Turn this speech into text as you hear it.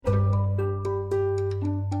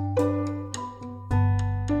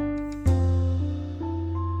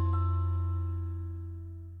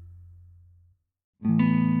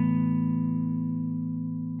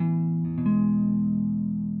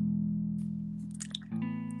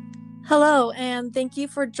Hello, and thank you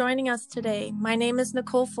for joining us today. My name is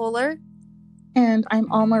Nicole Fuller, And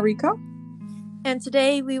I'm Alma Rico. and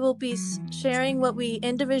today we will be sharing what we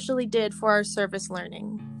individually did for our service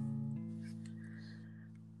learning.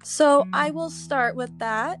 So I will start with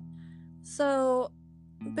that.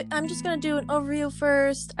 I'm just going to do an overview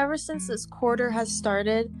first. Ever since this quarter has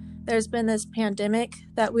started, there's been this pandemic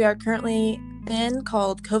that we are currently in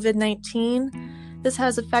called COVID-19. This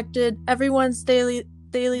has affected everyone's daily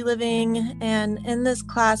living, and in this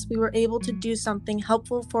class we were able to do something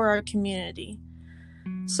helpful for our community.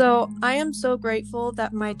 So I am so grateful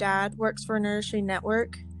that my dad works for Nourishing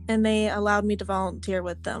Network and they allowed me to volunteer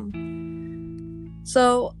with them.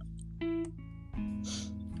 So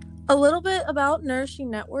a little bit about Nourishing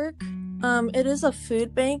Network. It is a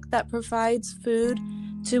food bank that provides food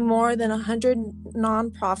to more than 100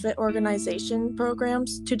 nonprofit organization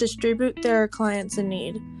programs to distribute their clients in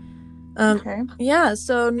need.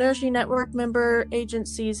 So Nourishing Network member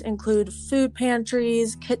agencies include food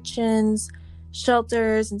pantries, kitchens,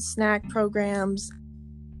 shelters, and snack programs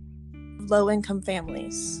for low-income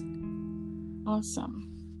families. Awesome.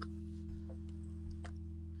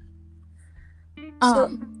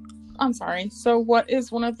 I'm sorry. So what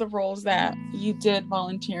is one of the roles that you did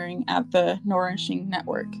volunteering at the Nourishing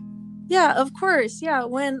Network? Yeah, of course. Yeah,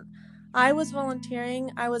 when I was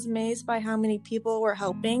volunteering, I was amazed by how many people were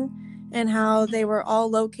helping and how they were all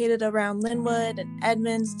located around Linwood and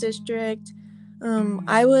Edmonds district.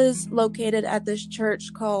 I was located at this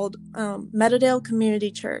church called Meadowdale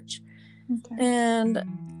Community Church. Okay. And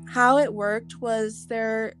how it worked was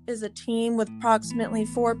there is a team with approximately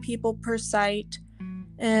 4 people per site,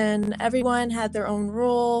 and everyone had their own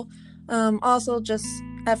role. Also, just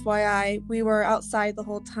FYI, we were outside the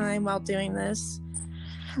whole time while doing this.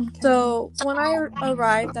 Okay. So when I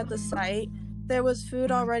arrived at the site, there was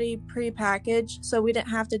food already pre-packaged, so we didn't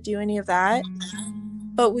have to do any of that.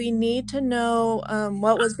 But we need to know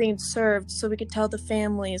what was being served so we could tell the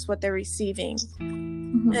families what they're receiving.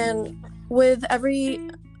 Mm-hmm. And with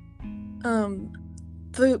every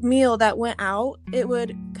food meal that went out, it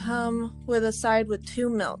would come with a side with 2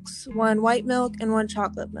 milks, 1 white milk and 1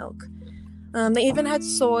 chocolate milk. They even had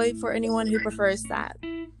soy for anyone who prefers that.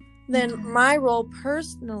 Then my role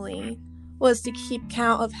personally was to keep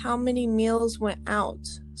count of how many meals went out.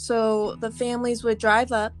 So the families would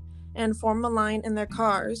drive up and form a line in their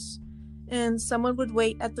cars, and someone would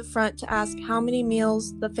wait at the front to ask how many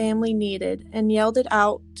meals the family needed and yelled it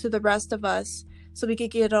out to the rest of us so we could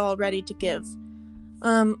get it all ready to give.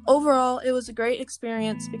 Overall, it was a great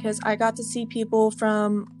experience because I got to see people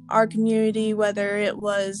from our community, whether it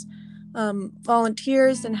was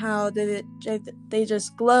volunteers and how they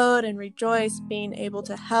just glowed and rejoiced being able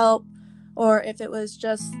to help, or if it was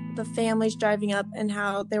just the families driving up and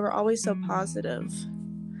how they were always so positive.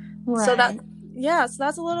 Right. So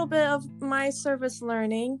that's a little bit of my service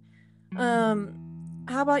learning. How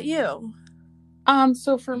about you?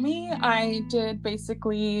 So for me, I did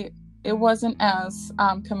basically, it wasn't as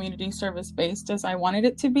community service based as I wanted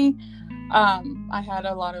it to be. I had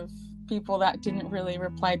a lot of people that didn't really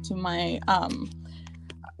reply to my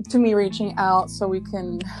to me reaching out so I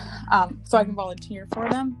can volunteer for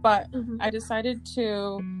them. But I decided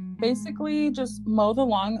to basically just mow the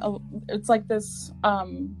lawn. It's like this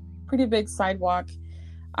pretty big sidewalk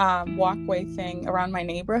walkway thing around my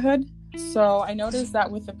neighborhood. So I noticed that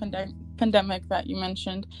with the pandemic that you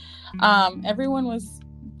mentioned, everyone was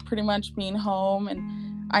pretty much being home,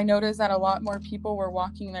 and I noticed that a lot more people were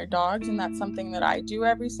walking their dogs, and that's something that I do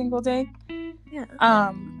every single day.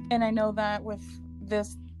 Yeah. And I know that with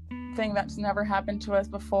this thing that's never happened to us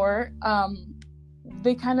before, a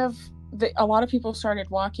lot of people started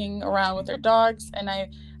walking around with their dogs, and I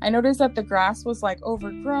noticed that the grass was like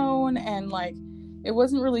overgrown and like it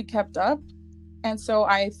wasn't really kept up. And so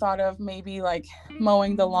I thought of maybe like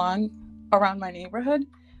mowing the lawn around my neighborhood,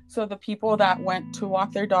 so the people that went to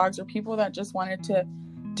walk their dogs or people that just wanted to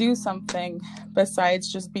do something besides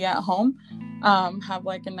just be at home have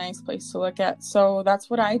like a nice place to look at. So that's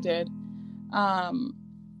what I did.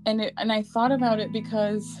 And I thought about it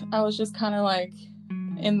because I was just kind of like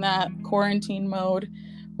in that quarantine mode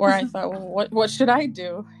where I thought, well, what should I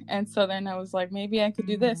do? And so then I was like, maybe I could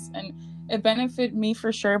do this, and it benefited me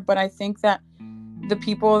for sure. But I think that the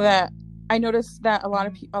people that I noticed that a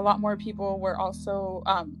lot more people were also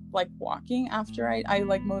like walking after I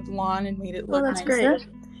like mowed the lawn and made it look nicer. Great.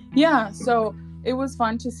 Yeah, so it was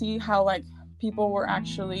fun to see how like people were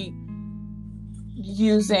actually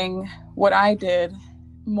using what I did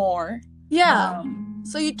more.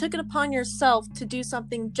 So you took it upon yourself to do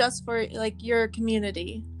something just for like your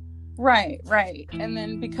community. Right. And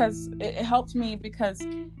then because it helped me because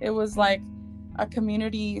it was like a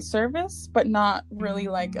community service, but not really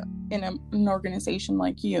like in an organization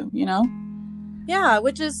like you know? Yeah,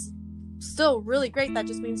 which is still really great. That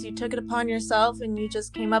just means you took it upon yourself and you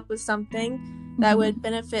just came up with something that would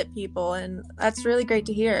benefit people, and that's really great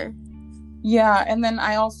to hear. Yeah, and then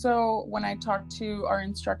I also, when I talked to our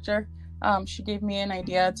instructor, she gave me an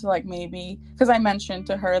idea to like maybe, because I mentioned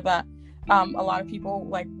to her that a lot of people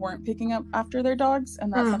like weren't picking up after their dogs,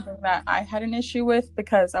 and that's something that I had an issue with,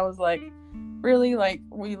 because I was like, really, like,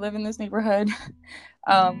 we live in this neighborhood,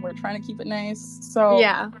 we're trying to keep it nice, so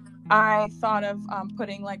Yeah. I thought of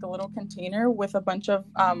putting like a little container with a bunch of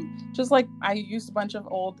just like I used a bunch of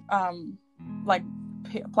old like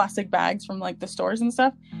plastic bags from like the stores and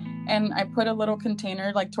stuff, and I put a little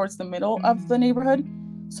container like towards the middle of the neighborhood,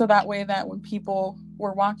 so that way that when people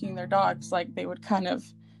were walking their dogs, like they would kind of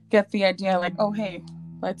get the idea like, oh hey,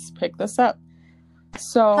 let's pick this up.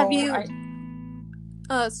 So have you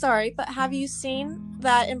sorry, but have you seen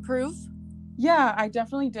that improve? Yeah, I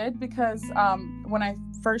definitely did, because when I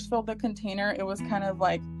first filled the container, it was kind of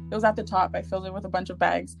like, it was at the top. I filled it with a bunch of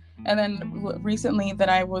bags. And then recently that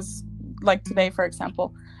I was, like today, for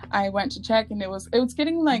example, I went to check, and it was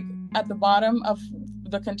getting like at the bottom of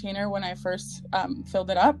the container when I first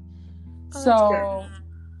filled it up. So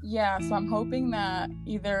yeah, so I'm hoping that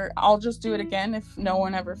either I'll just do it again if no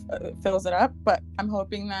one ever fills it up, but I'm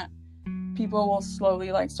hoping that people will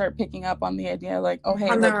slowly like start picking up on the idea like, oh hey,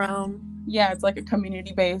 on like, their own. Yeah, it's like a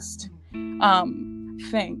community based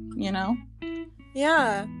thing, you know?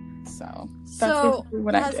 Yeah. So that's basically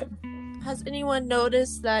what I did. Has anyone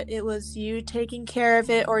noticed that it was you taking care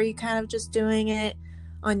of it, or are you kind of just doing it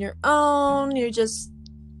on your own? You're just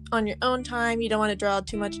on your own time, you don't want to draw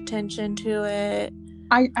too much attention to it?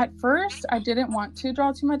 At first I didn't want to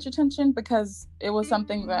draw too much attention, because it was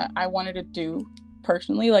something that I wanted to do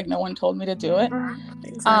personally, like no one told me to do it.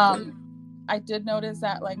 Exactly. I did notice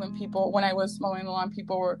that like when I was mowing the lawn,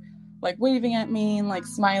 people were like waving at me and like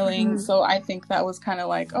smiling. So I think that was kind of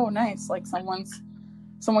like, oh nice, like someone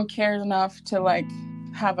cares enough to like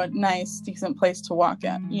have a nice decent place to walk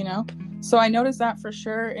at, you know? So I noticed that for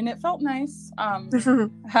sure, and it felt nice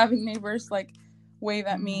having neighbors like wave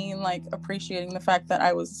at me and like appreciating the fact that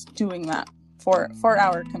I was doing that for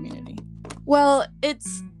our community. Well,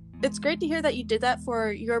 it's great to hear that you did that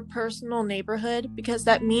for your personal neighborhood, because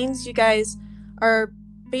that means you guys are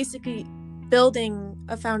basically building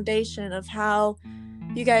a foundation of how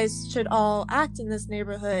you guys should all act in this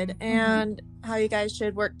neighborhood, and how you guys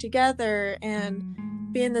should work together and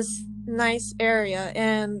be in this nice area.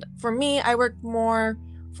 And for me, I work more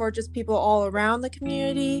for just people all around the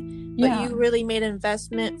community, but you really made an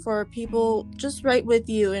investment for people just right with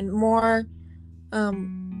you, and more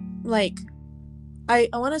like I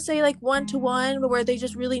want to say like one-to-one, where they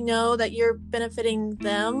just really know that you're benefiting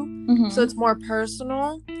them. So it's more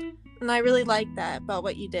personal, and I really like that about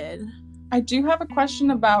what you did. I do have a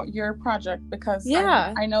question about your project, because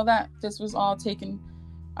I know that this was all taken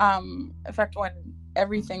effect when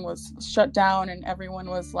everything was shut down and everyone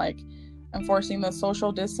was like enforcing the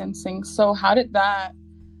social distancing. So how did that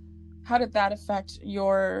affect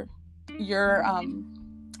your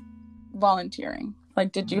volunteering?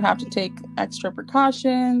 Like, did you have to take extra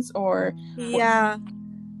precautions, or? Yeah,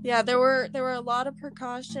 there were a lot of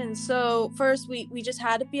precautions. So first we just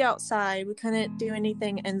had to be outside. We couldn't do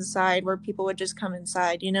anything inside where people would just come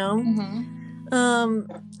inside, you know?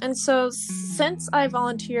 And so since I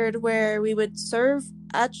volunteered where we would serve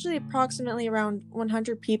actually approximately around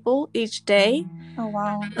 100 people each day. Oh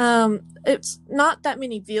wow. It's not that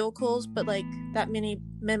many vehicles, but like that many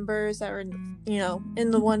members that were, you know,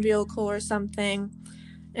 in the one vehicle or something.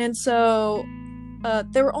 And so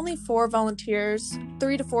there were only 3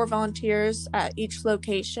 to 4 volunteers at each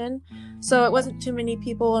location. So it wasn't too many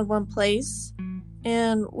people in one place.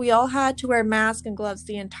 And we all had to wear masks and gloves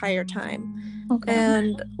the entire time. Okay.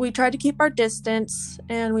 And we tried to keep our distance,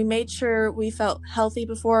 and we made sure we felt healthy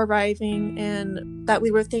before arriving, and that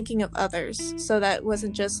we were thinking of others. So that it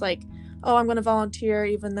wasn't just like, oh, I'm going to volunteer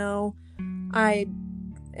even though I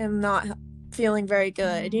am not feeling very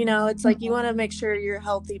good. You know, it's like you want to make sure you're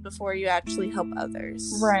healthy before you actually help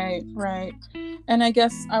others. Right. And I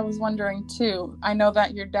guess I was wondering too, I know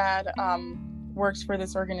that your dad works for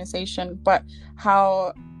this organization, but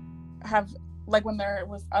when there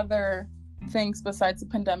was other things besides the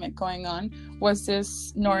pandemic going on, was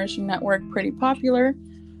this Nourishing Network pretty popular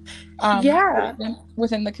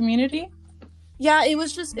within the community? Yeah, it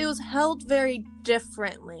was held very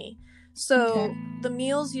differently. So the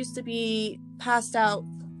meals used to be passed out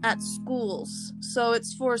at schools. So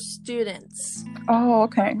it's for students. Oh,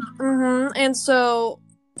 okay. And so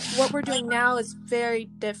what we're doing now is very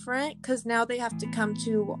different because now they have to come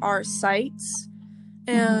to our sites,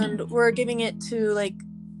 and we're giving it to like,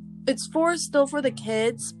 it's still for the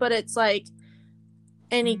kids, but it's like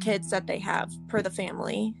any kids that they have per the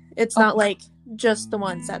family. It's not like just the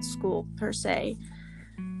ones at school per se.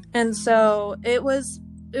 And so it was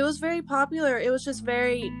very popular. It was just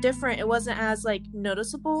very different. It wasn't as like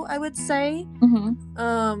noticeable, I would say.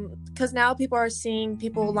 Because now people are seeing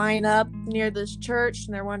people line up near this church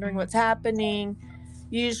and they're wondering what's happening.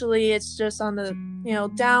 Usually it's just on the,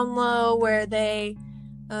 down low where they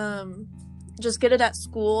just get it at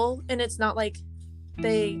school, and it's not like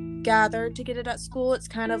they gather to get it at school. It's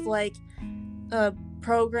kind of like a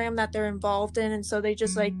program that they're involved in, and so they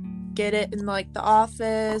just like get it in like the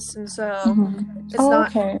office, and so it's not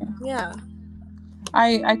okay. Yeah,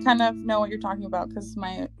 I kind of know what you're talking about because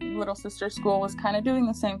my little sister's school was kind of doing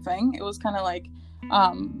the same thing. It was kind of like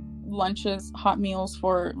lunches, hot meals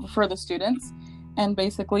for the students, and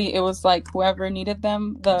basically it was like whoever needed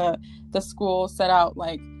them, the school set out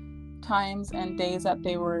like times and days that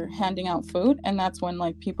they were handing out food, and that's when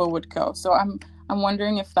like people would go. So I'm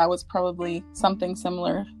wondering if that was probably something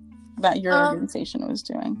similar that your organization was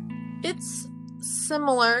doing. It's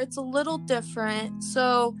similar. It's a little different.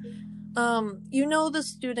 So the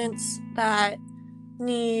students that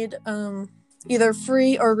need either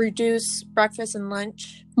free or reduced breakfast and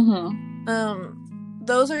lunch,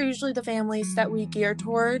 those are usually the families that we gear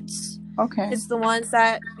towards. Okay. It's the ones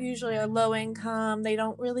that usually are low income. They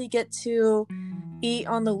don't really get to eat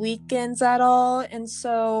on the weekends at all. And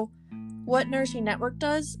so what Nourishing Network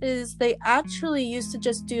does is they actually used to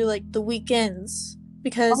just do like the weekends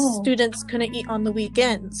because students couldn't eat on the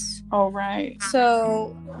weekends. Oh, right.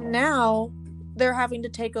 So now they're having to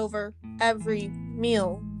take over every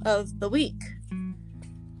meal of the week,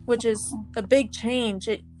 which is a big change.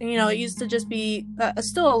 It used to just be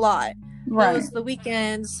still a lot. Right. It was the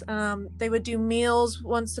weekends. They would do meals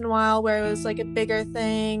once in a while where it was like a bigger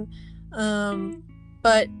thing.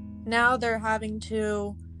 But now they're having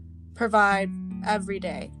to provide every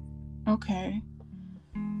day. Okay.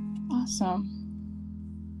 Awesome.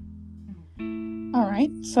 All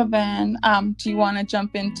right. So then, do you want to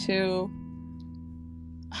jump into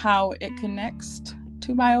how it connects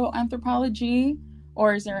to bioanthropology,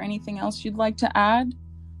 or is there anything else you'd like to add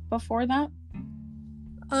before that?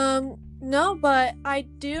 No, but I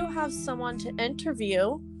do have someone to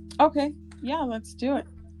interview. Okay. Yeah, let's do it.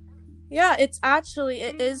 Yeah, it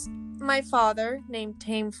is my father named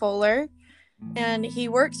Tame Fuller, and he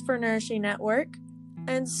works for Nourishing Network.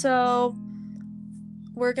 And so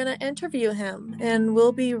we're going to interview him, and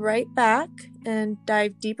we'll be right back and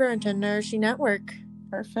dive deeper into Nourishing Network.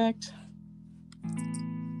 Perfect.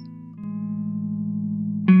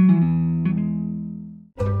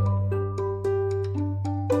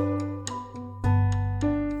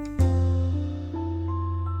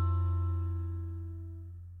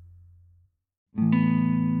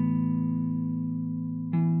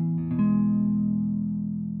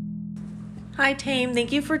 Hi, Tame.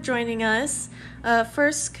 Thank you for joining us.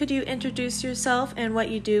 First, could you introduce yourself and what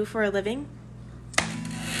you do for a living?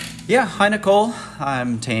 Yeah, hi, Nicole.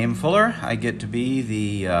 I'm Tame Fuller. I get to be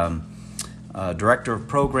the Director of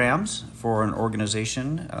Programs for an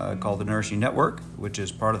organization called the Nourishing Network, which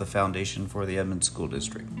is part of the foundation for the Edmonds School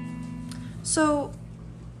District. So,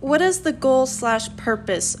 what is the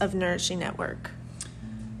goal/purpose of Nourishing Network?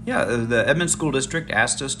 Yeah, the Edmonds School District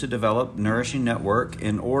asked us to develop Nourishing Network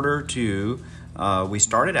in order to, we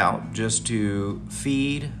started out just to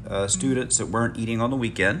feed students that weren't eating on the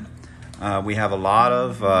weekend. We have a lot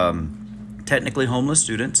of technically homeless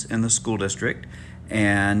students in the school district,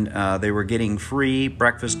 and they were getting free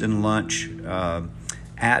breakfast and lunch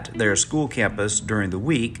at their school campus during the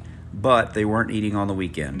week, but they weren't eating on the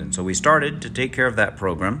weekend. And so we started to take care of that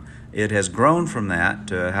program. It has grown from that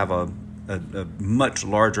to have a much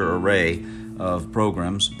larger array of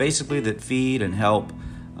programs, basically that feed and help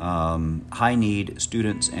high-need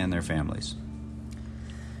students and their families.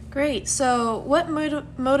 Great. So what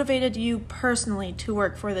motivated you personally to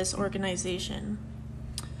work for this organization?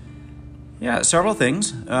 Yeah, several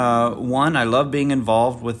things. One, I love being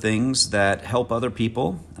involved with things that help other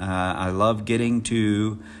people. I love getting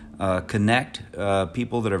to connect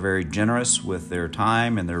people that are very generous with their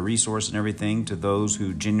time and their resource and everything to those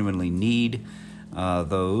who genuinely need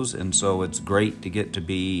those. And so it's great to get to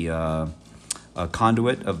be a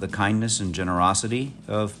conduit of the kindness and generosity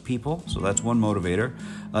of people. So that's one motivator.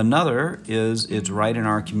 Another is it's right in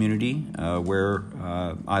our community where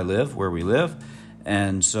we live.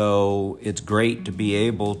 And so it's great to be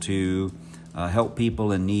able to help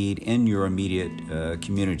people in need in your immediate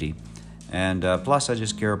community. And plus, I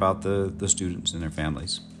just care about the students and their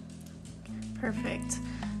families. Perfect.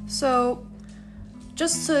 So,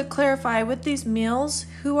 just to clarify, with these meals,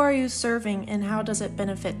 who are you serving and how does it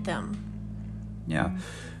benefit them? Yeah.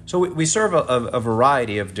 So we serve a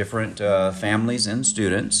variety of different families and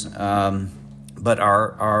students, but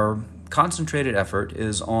our concentrated effort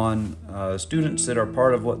is on students that are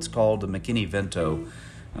part of what's called the McKinney-Vento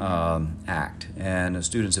Act, and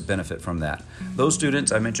students that benefit from that. Those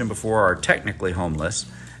students I mentioned before are technically homeless,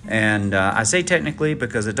 and I say technically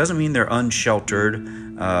because it doesn't mean they're unsheltered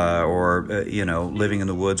or living in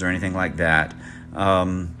the woods or anything like that.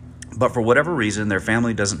 But for whatever reason, their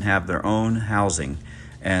family doesn't have their own housing.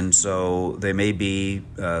 And so they may be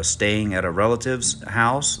staying at a relative's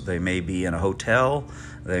house, they may be in a hotel,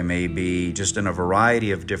 they may be just in a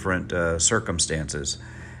variety of different circumstances.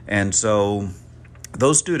 And so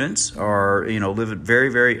those students are, live in very,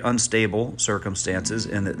 very unstable circumstances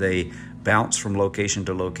in that they bounce from location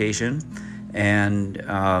to location.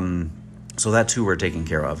 And so that's who we're taking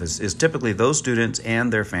care of, is typically those students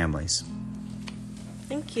and their families.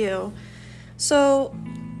 Thank you. So,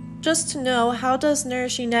 just to know, how does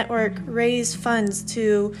Nourishing Network raise funds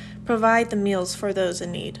to provide the meals for those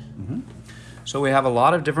in need? Mm-hmm. So we have a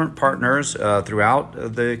lot of different partners throughout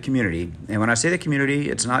the community. And when I say the community,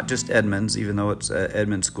 it's not just Edmonds, even though it's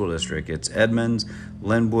Edmonds School District. It's Edmonds,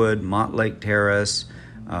 Linwood, Montlake Terrace,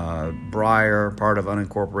 Briar, part of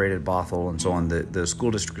unincorporated Bothell, and so on. The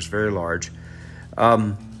school district is very large.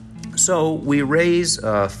 So we raise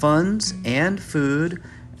funds and food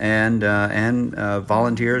and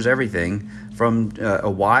volunteers, everything from a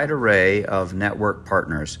wide array of network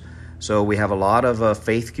partners. So we have a lot of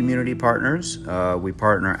faith community partners. We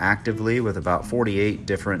partner actively with about 48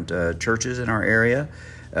 different churches in our area.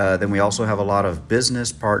 Then we also have a lot of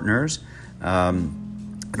business partners. I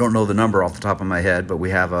don't know the number off the top of my head, but we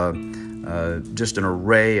have just an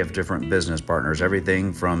array of different business partners,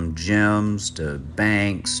 everything from gyms to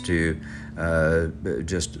banks to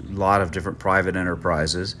just a lot of different private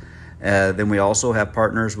enterprises. Then we also have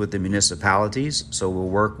partners with the municipalities, so we'll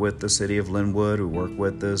work with the city of Linwood, we work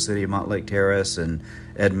with the city of Montlake Terrace and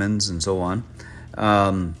Edmonds and so on.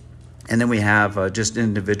 And then we have just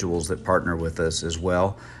individuals that partner with us as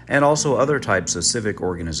well, and also other types of civic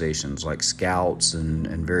organizations like Scouts and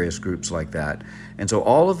various groups like that. And so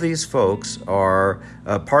all of these folks are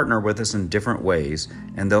partner with us in different ways,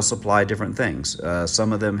 and they'll supply different things.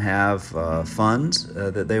 Some of them have funds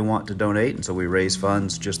that they want to donate, and so we raise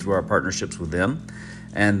funds just through our partnerships with them.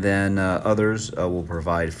 And then others will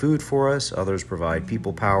provide food for us, others provide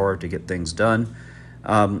people power to get things done.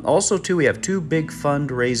 Also, too, we have two big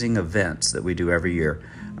fundraising events that we do every year.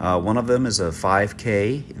 One of them is a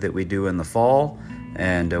 5K that we do in the fall,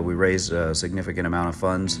 and we raise a significant amount of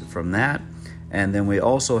funds from that. And then we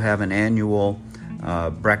also have an annual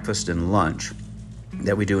breakfast and lunch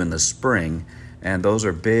that we do in the spring, and those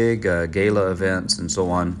are big gala events and so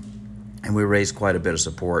on, and we raise quite a bit of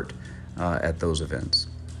support at those events.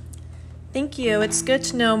 Thank you. It's good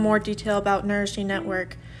to know more detail about Nourishing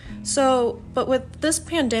Network. So, but with this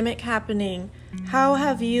pandemic happening, how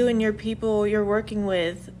have you and your people you're working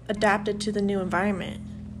with adapted to the new environment?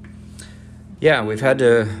 Yeah, we've had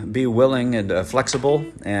to be willing and flexible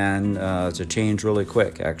and to change really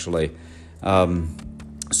quick, actually.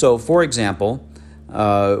 So, for example,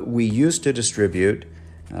 we used to distribute,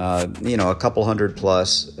 a couple hundred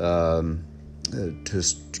plus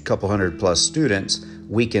students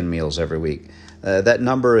weekend meals every week. That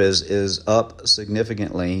number is up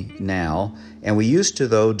significantly now, and we used to,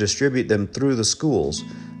 though, distribute them through the schools.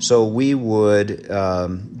 So we would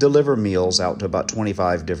deliver meals out to about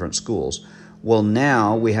 25 different schools. Well,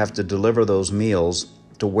 now we have to deliver those meals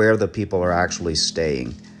to where the people are actually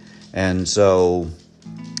staying. And so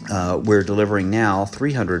we're delivering now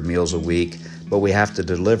 300 meals a week, but we have to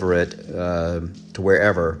deliver it to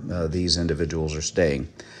wherever these individuals are staying.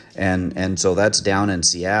 And so that's down in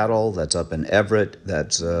Seattle, that's up in Everett,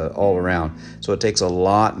 that's all around. So it takes a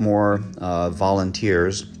lot more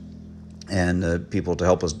volunteers and people to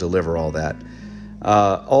help us deliver all that.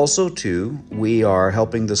 Also, too, we are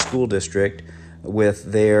helping the school district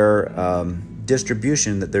with their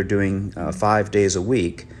distribution that they're doing 5 days a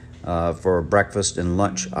week for breakfast and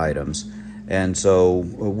lunch items. And so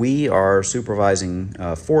we are supervising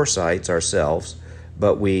 4 sites ourselves,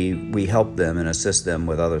 but we help them and assist them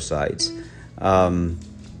with other sites.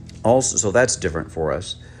 Also, so that's different for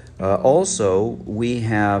us. Also, we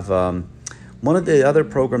have one of the other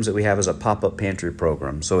programs that we have is a pop-up pantry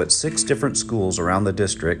program. So it's 6 different schools around the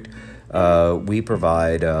district we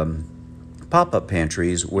provide pop-up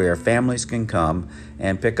pantries where families can come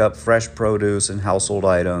and pick up fresh produce and household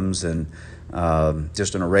items and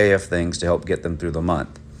just an array of things to help get them through the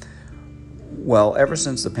month. Well, ever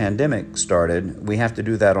since the pandemic started, we have to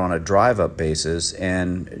do that on a drive-up basis,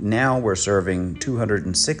 and now we're serving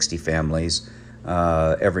 260 families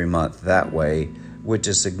every month that way, which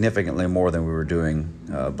is significantly more than we were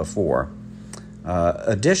doing before.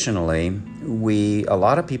 Additionally, a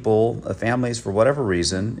lot of people, families, for whatever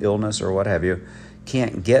reason, illness or what have you,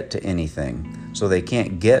 can't get to anything. So they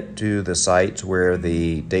can't get to the sites where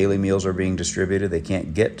the daily meals are being distributed. They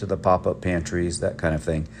can't get to the pop-up pantries, that kind of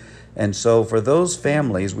thing. And so for those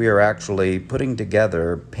families, we are actually putting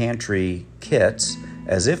together pantry kits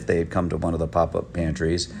as if they had come to one of the pop-up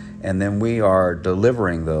pantries, and then we are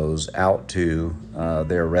delivering those out to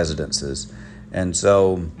their residences. And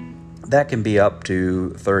so that can be up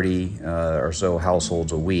to 30 or so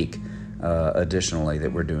households a week additionally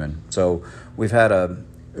that we're doing. So we've had a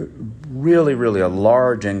really a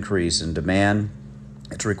large increase in demand.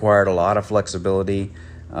 It's required a lot of flexibility.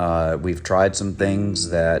 We've tried some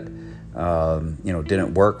things that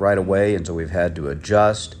didn't work right away, and so we've had to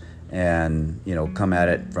adjust and come at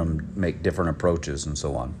it make different approaches and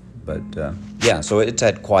so on. But so it's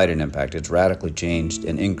had quite an impact. It's radically changed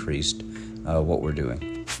and increased what we're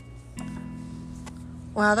doing.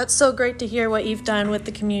 Wow, that's so great to hear what you've done with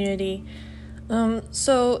the community.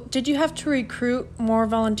 So did you have to recruit more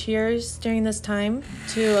volunteers during this time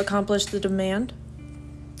to accomplish the demand?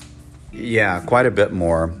 Yeah, quite a bit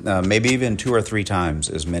more, maybe even 2 or 3 times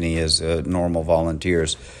as many as normal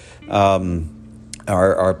volunteers.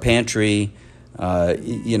 Our pantry,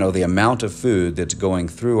 the amount of food that's going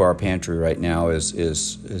through our pantry right now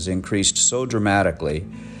is increased so dramatically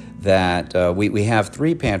that we have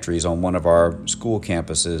 3 pantries on one of our school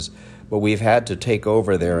campuses, but we've had to take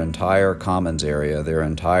over their entire commons area, their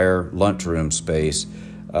entire lunchroom space,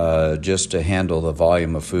 just to handle the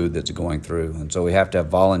volume of food that's going through. And so we have to have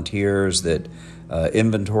volunteers that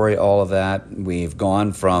inventory all of that. We've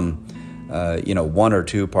gone from 1 or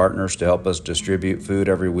 2 partners to help us distribute food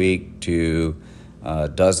every week to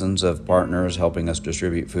dozens of partners helping us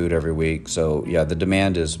distribute food every week. So yeah, the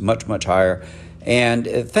demand is much higher. And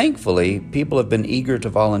thankfully, people have been eager to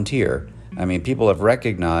volunteer. I mean, people have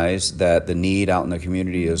recognized that the need out in the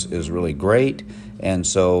community is really great. And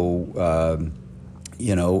so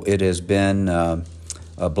it has been a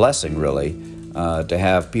blessing, really, to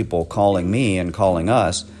have people calling me and calling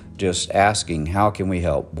us, just asking, how can we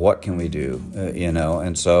help? What can we do?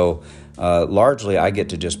 And so largely I get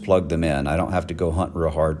to just plug them in. I don't have to go hunt real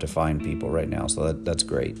hard to find people right now. So that's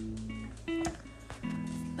great.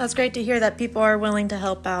 That's great to hear that people are willing to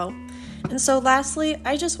help out. And so lastly,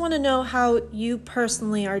 I just want to know how you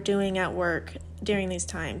personally are doing at work during these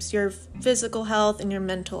times, your physical health and your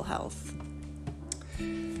mental health.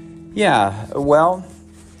 Yeah, well,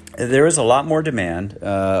 there is a lot more demand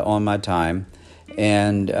on my time,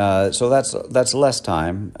 and so that's less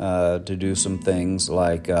time to do some things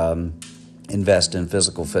like invest in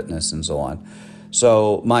physical fitness and so on.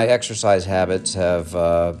 So my exercise habits have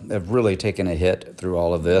really taken a hit through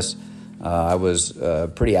all of this. I was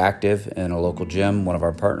pretty active in a local gym, one of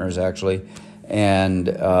our partners actually, and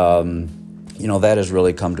that has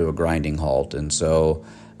really come to a grinding halt. And so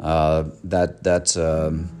that's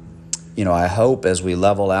I hope as we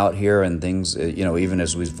level out here and things, even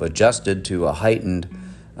as we've adjusted to a heightened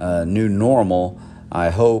new normal, I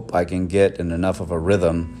hope I can get in enough of a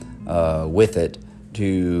rhythm with it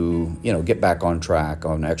to, get back on track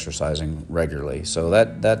on exercising regularly. So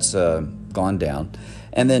that's gone down.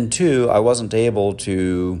 And then 2, I wasn't able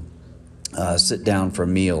to sit down for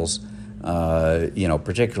meals,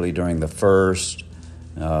 particularly during the first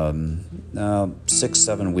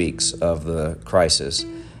 6-7 weeks of the crisis.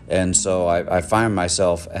 And so I found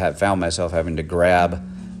myself having to grab,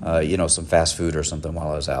 some fast food or something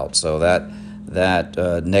while I was out. So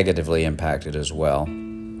that negatively impacted as well.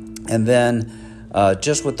 And then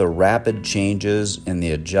just with the rapid changes and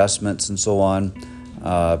the adjustments and so on,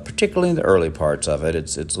 particularly in the early parts of it,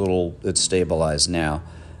 it's stabilized now.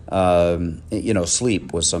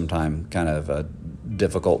 Sleep was sometimes kind of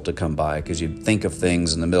difficult to come by because you think of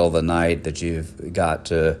things in the middle of the night that you've got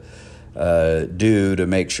to do to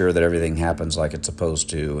make sure that everything happens like it's supposed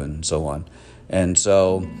to and so on. And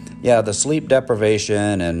so, the sleep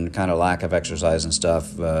deprivation and kind of lack of exercise and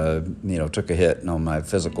stuff, took a hit on my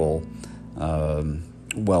physical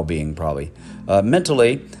well-being probably.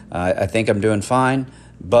 Mentally, I think I'm doing fine,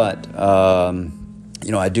 but,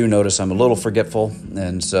 I do notice I'm a little forgetful.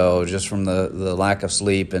 And so just from the lack of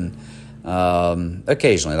sleep and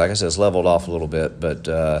occasionally, like I said, it's leveled off a little bit, but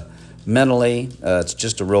mentally, it's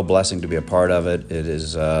just a real blessing to be a part of it. It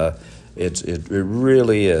is. It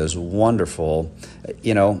really is wonderful.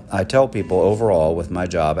 You know, I tell people overall with my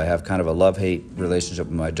job, I have kind of a love-hate relationship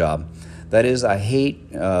with my job. That is, I hate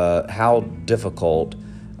how difficult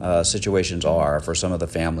situations are for some of the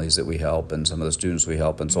families that we help and some of the students we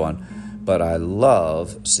help and so on. But I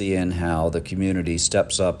love seeing how the community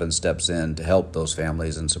steps up and steps in to help those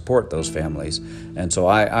families and support those families. And so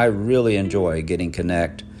I really enjoy getting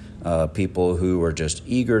people who are just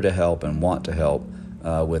eager to help and want to help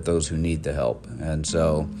with those who need the help. And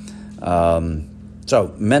so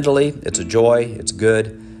mentally, it's a joy, it's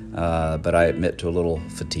good, but I admit to a little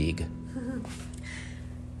fatigue.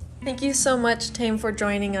 Thank you so much, Tame, for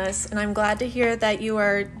joining us, and I'm glad to hear that you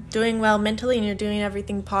are doing well mentally and you're doing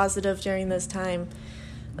everything positive during this time.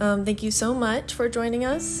 Thank you so much for joining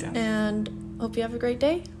us, and hope you have a great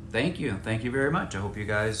day. Thank you. Thank you very much. I hope you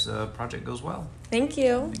guys' project goes well. Thank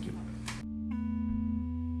you. Thank you.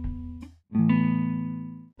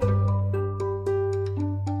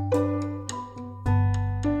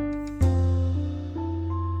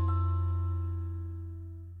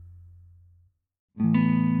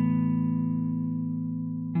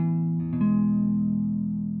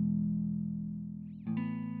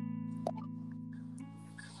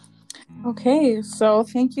 Okay, so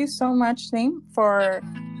thank you so much, Tame, for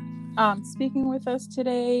speaking with us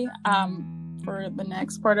today. For the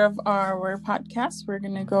next part of our podcast, we're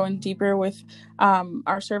going to go in deeper with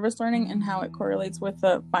our service learning and how it correlates with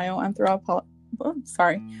the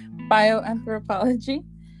bioanthropology.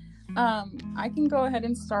 I can go ahead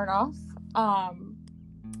and start off.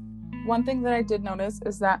 One thing that I did notice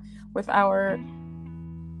is that with our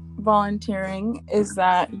volunteering is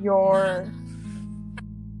that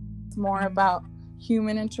it's more about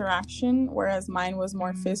human interaction, whereas mine was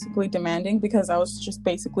more physically demanding because I was just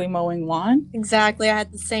basically mowing lawn. Exactly. I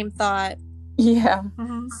had the same thought. Yeah.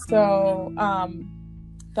 Mm-hmm. So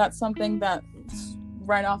that's something that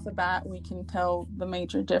right off the bat we can tell the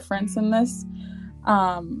major difference in this.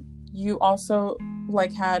 You also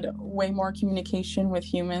had way more communication with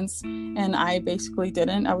humans, and I basically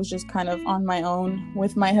didn't. I was just kind of on my own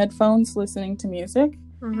with my headphones listening to music.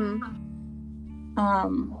 Mm-hmm.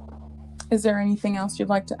 Is there anything else you'd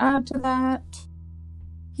like to add to that?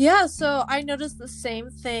 Yeah, so I noticed the same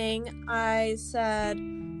thing. I said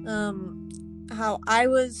how I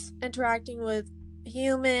was interacting with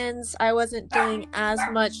humans. I wasn't doing as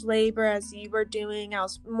much labor as you were doing. I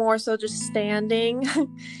was more so just standing.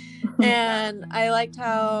 And I liked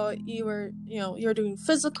how you were doing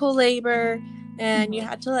physical labor and you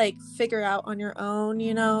had to figure out on your own,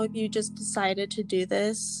 you just decided to do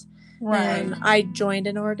this. Right. And I joined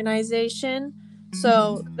an organization.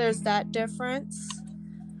 So there's that difference.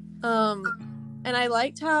 And I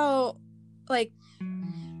liked how,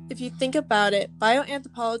 if you think about it,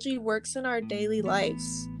 bioanthropology works in our daily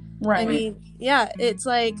lives. Right. I mean, yeah, it's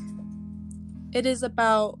it is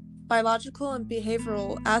about biological and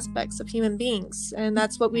behavioral aspects of human beings, and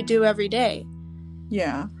that's what we do every day.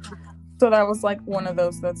 Yeah. So that was one of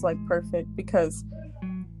those that's perfect because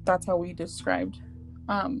that's how we described.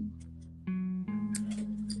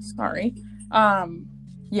 Sorry.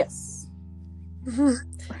 Yes.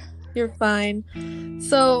 You're fine.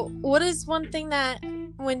 So, what is one thing that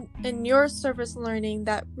when in your service learning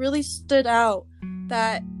that really stood out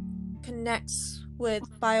that connects with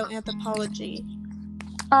bioanthropology?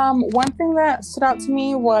 One thing that stood out to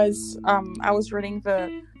me was I was reading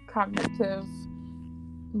the cognitive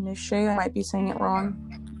niche. I might be saying it wrong.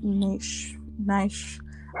 Niche. By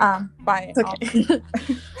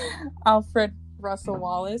Alfred Russel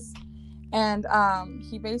Wallace, and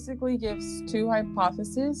he basically gives two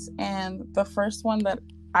hypotheses. And the first one that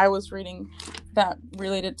I was reading that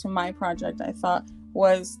related to my project, I thought,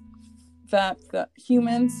 was that the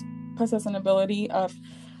humans possess an ability of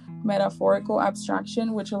metaphorical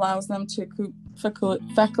abstraction, which allows them to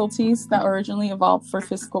faculties that originally evolved for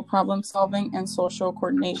physical problem solving and social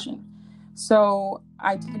coordination. So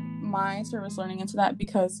I did my service learning into that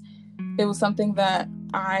because it was something that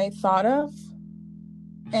I thought of,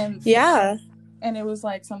 and it was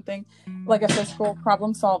something like a physical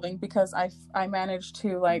problem solving because I managed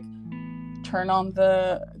to turn on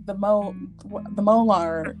the mower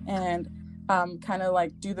and kind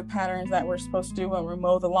of do the patterns that we're supposed to do when we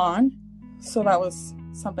mow the lawn. So that was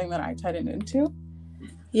something that I tied it into.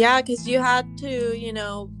 Yeah, because you had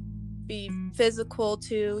to, be physical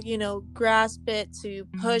to, grasp it, to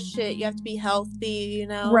push it. You have to be healthy,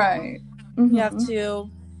 Right. Mm-hmm. You have to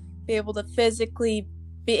be able to physically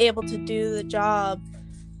be able to do the job.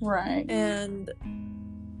 Right. And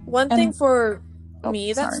one thing for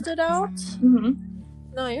me that stood out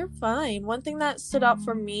No, you're fine. One thing that stood out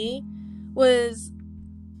for me was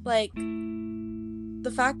like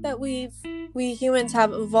the fact that we humans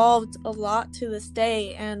have evolved a lot to this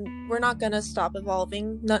day, and we're not gonna stop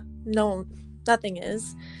evolving. No, nothing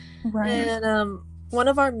is. Right. And one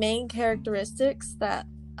of our main characteristics that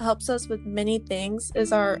helps us with many things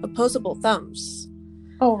is our opposable thumbs.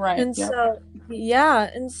 Oh, right. And yep.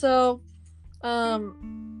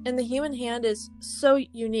 And the human hand is so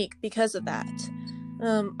unique because of that.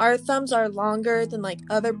 Our thumbs are longer than like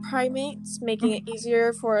other primates, making it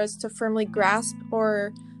easier for us to firmly grasp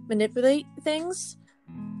or manipulate things.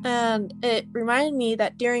 And it reminded me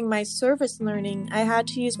that during my service learning, I had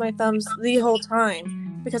to use my thumbs the whole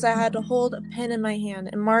time because I had to hold a pen in my hand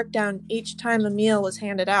and mark down each time a meal was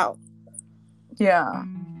handed out. Yeah.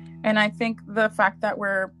 And I think the fact that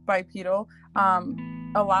we're bipedal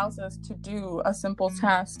allows us to do a simple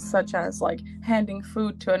task such as like handing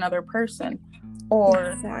food to another person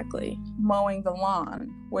or exactly mowing the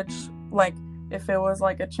lawn, which like if it was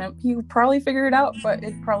like a chimp, he would probably figure it out, but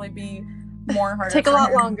it'd probably be more harder. Take a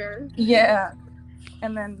lot longer. Yeah.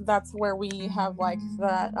 And then that's where we have like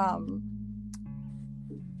that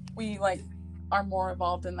we like are more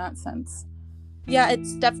evolved in that sense. Yeah,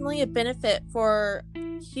 it's definitely a benefit for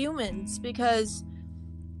humans because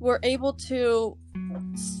we're able to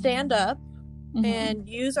stand up and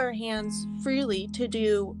use our hands freely to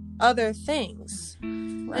do other things.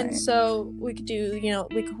 Right. And so we could do,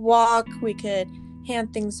 we could walk, we could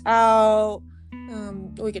hand things out,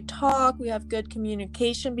 we could talk, we have good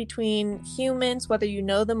communication between humans, whether you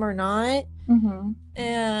know them or not.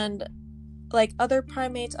 And like other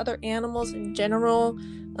primates, other animals in general,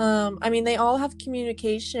 they all have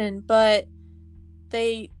communication, but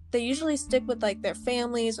they usually stick with like their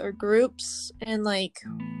families or groups, and like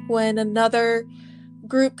when another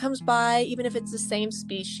group comes by, even if it's the same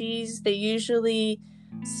species, they usually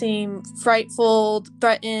seem frightful,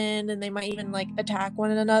 threatened, and they might even like attack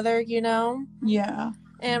one another, Yeah.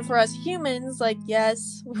 And for us humans, like,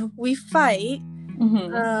 yes, we fight,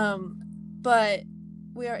 but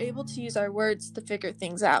we are able to use our words to figure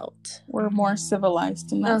things out. We're more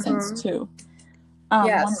civilized in that sense too.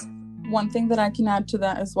 Yes. One thing that I can add to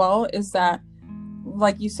that as well is that,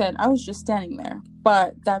 like you said, I was just standing there,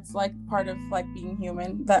 but that's like part of like being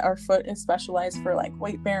human, that our foot is specialized for like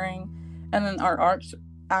weight bearing, and then our arch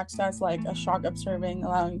acts as like a shock absorbing,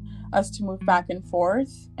 allowing us to move back and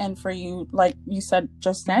forth. And for you, like you said,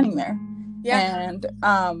 just standing there. Yeah. And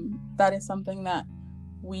that is something that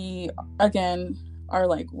we again are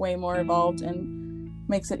like way more evolved and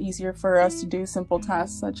makes it easier for us to do simple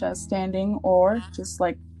tasks such as standing or just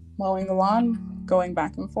like mowing the lawn, going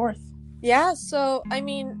back and forth. Yeah, so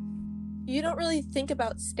you don't really think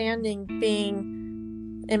about standing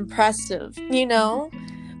being impressive,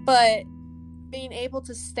 but being able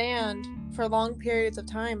to stand for long periods of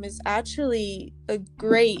time is actually a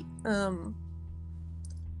great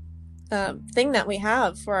thing that we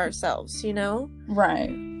have for ourselves, Right.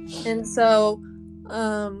 And so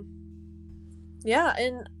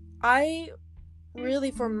and I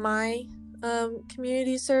really, for my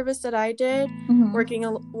community service that I did, working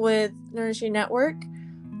with Nourishing Network,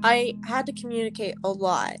 I had to communicate a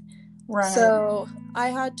lot. Right. So I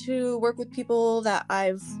had to work with people that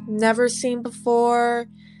I've never seen before,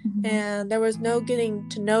 and there was no getting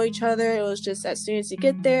to know each other. It was just as soon as you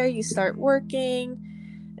get there, you start working.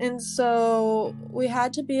 And so we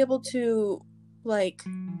had to be able to like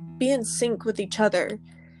be in sync with each other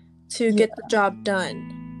to get the job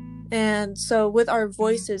done. And so with our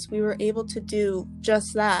voices, we were able to do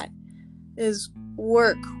just that, is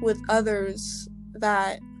work with others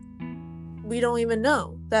that we don't even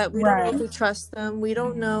know, that we don't know if we trust them. We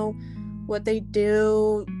don't know what they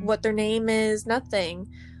do, what their name is, nothing.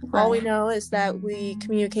 All we know is that we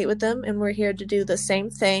communicate with them and we're here to do the same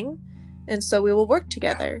thing. And so we will work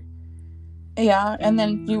together. Yeah, and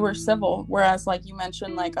then you were civil, whereas like you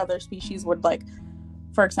mentioned, like other species would like,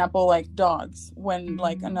 for example, like dogs, when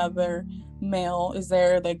like another male is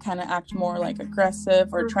there, they kind of act more like aggressive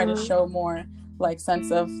or try to show more like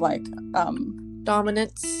sense of like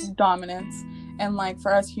dominance. And like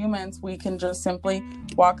for us humans, we can just simply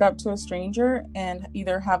walk up to a stranger and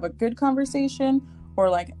either have a good conversation or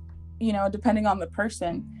like, depending on the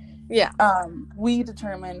person, we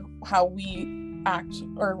determine how we act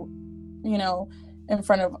or in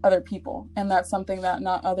front of other people. And that's something that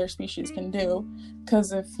not other species can do,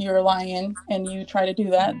 because if you're a lion and you try to do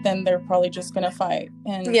that, then they're probably just gonna fight.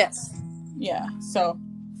 And that's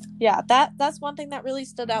one thing that really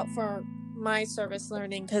stood out for my service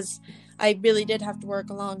learning, because I really did have to work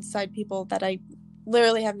alongside people that I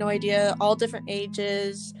literally have no idea, all different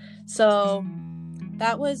ages. So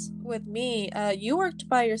that was with me. You worked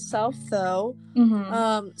by yourself though.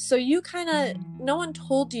 So you kind of, no one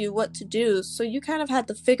told you what to do, so you kind of had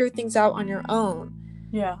to figure things out on your own.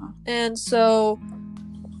 Yeah. And so,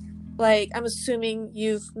 like, I'm assuming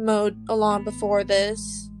you've mowed a lawn before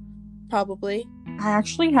this, probably. I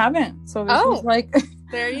actually haven't. So this was like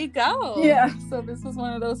there you go. Yeah. So this was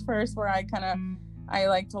one of those first where I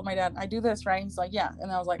like told my dad, I do this, right? He's like, yeah.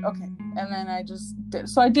 And I was like, okay. And then I just did.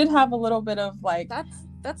 So I did have a little bit of like,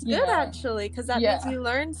 that's good actually, because that means you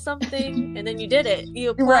learned something and then you did it. You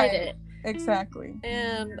applied it. Exactly.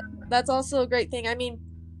 And that's also a great thing. I mean,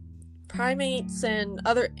 primates and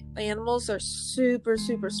other animals are super,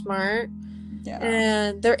 super smart. Yeah.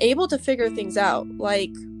 And they're able to figure things out.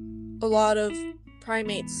 Like, a lot of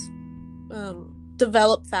primates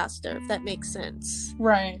develop faster, if that makes sense.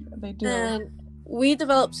 Right, they do. And we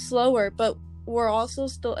develop slower, but we're also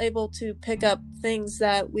still able to pick up things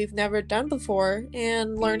that we've never done before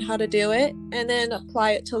and learn how to do it and then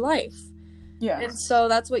apply it to life. Yeah. And so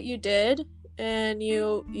that's what you did, and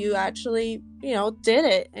you actually, did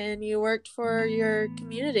it, and you worked for your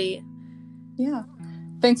community. Yeah.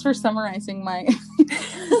 Thanks for summarizing my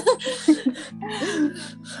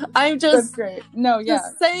I'm just That's great. No, yeah.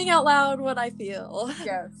 Just saying out loud what I feel.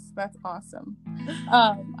 Yes, that's awesome.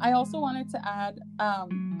 I also wanted to add,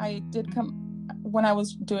 I did when I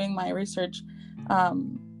was doing my research,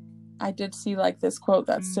 I did see like this quote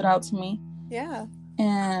that stood out to me. Yeah.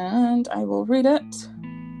 And I will read it.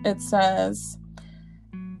 It says,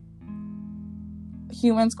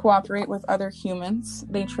 humans cooperate with other humans.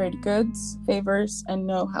 They trade goods, favors, and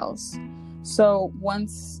know-hows. So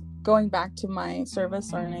once, going back to my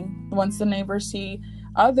service learning, once the neighbors see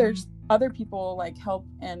other people like help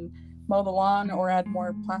and mow the lawn or add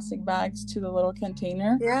more plastic bags to the little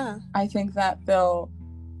container, I think that they'll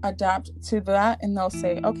adapt to that and they'll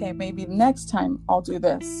say, okay, maybe next time I'll do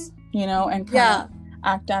this, and kind of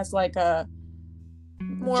act as like a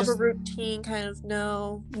more of a routine, kind of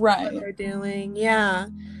know what they're doing. Yeah.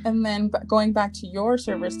 And then going back to your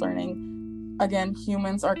service learning, again,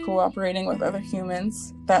 humans are cooperating with other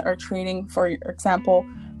humans that are trading, for example,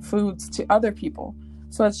 foods to other people.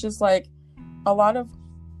 So it's just like a lot of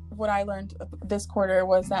what I learned this quarter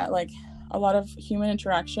was that like a lot of human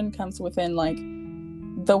interaction comes within like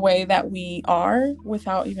the way that we are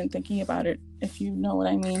without even thinking about it, if you know what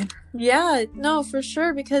I mean. Yeah, no, for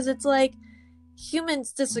sure, because it's like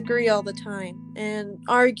humans disagree all the time and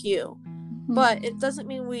argue, but it doesn't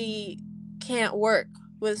mean we can't work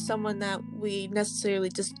with someone that we necessarily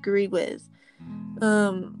disagree with.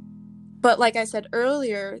 But like I said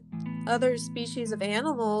earlier, other species of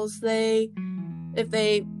animals, if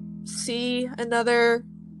they see another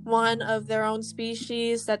one of their own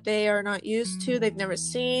species that they are not used to, they've never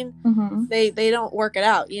seen, they don't work it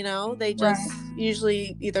out, they just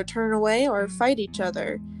usually either turn away or fight each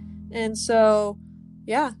other. And so,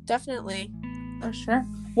 yeah, definitely. For sure.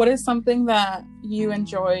 What is something that you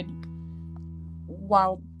enjoyed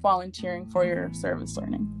while volunteering for your service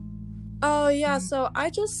learning? Oh, yeah. So I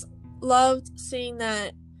just loved seeing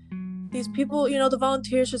that these people, the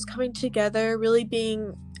volunteers just coming together, really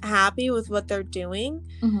being happy with what they're doing.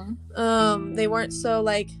 They weren't so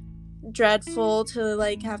like dreadful to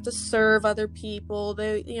like have to serve other people.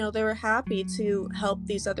 They were happy to help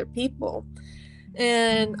these other people.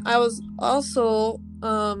 And I was also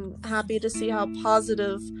happy to see how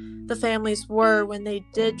positive the families were when they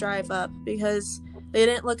did drive up, because they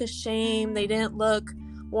didn't look ashamed, they didn't look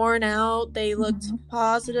worn out, they looked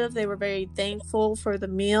positive, they were very thankful for the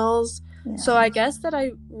meals. So I guess that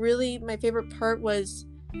my favorite part was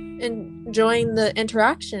enjoying the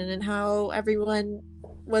interaction and how everyone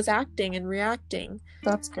was acting and reacting.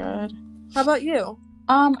 That's good. How about you?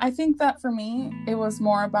 I think that for me it was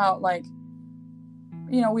more about like,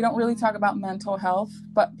 we don't really talk about mental health,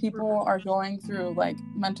 but people are going through like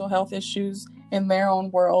mental health issues in their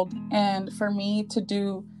own world. And for me to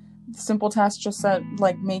do simple tasks just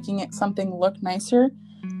like making it something look nicer,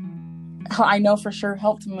 I know for sure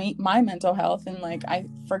helped my mental health. And like, I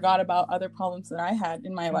forgot about other problems that I had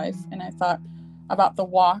in my life. And I thought about the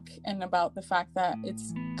walk and about the fact that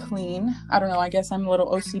it's clean. I don't know, I guess I'm a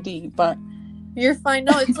little OCD, but you're fine.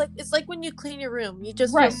 No, it's like when you clean your room, you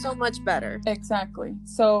just feel so much better. Exactly.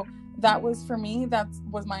 So that was, for me, that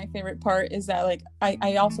was my favorite part, is that like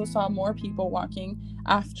I also saw more people walking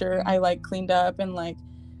after I like cleaned up and like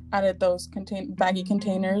added those baggy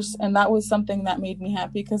containers, and that was something that made me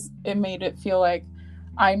happy because it made it feel like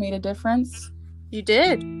I made a difference. You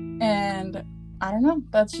did. And I don't know,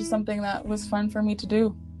 that's just something that was fun for me to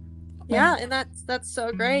do. Yeah, and that's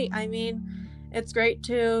so great. I mean, it's great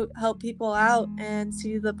to help people out and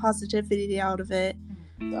see the positivity out of it.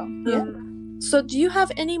 So yeah. So do you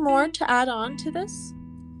have any more to add on to this?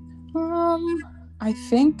 I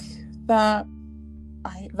think that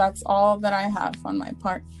that's all that I have on my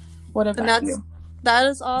part. What about you? That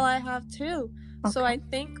is all I have too. Okay. So I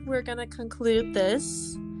think we're gonna conclude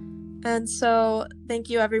this. And so thank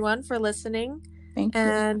you everyone for listening. Thank you.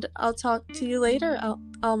 And I'll talk to you later,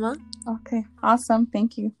 Alma. Okay, awesome.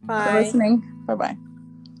 Thank you for Bye. listening. Bye-bye.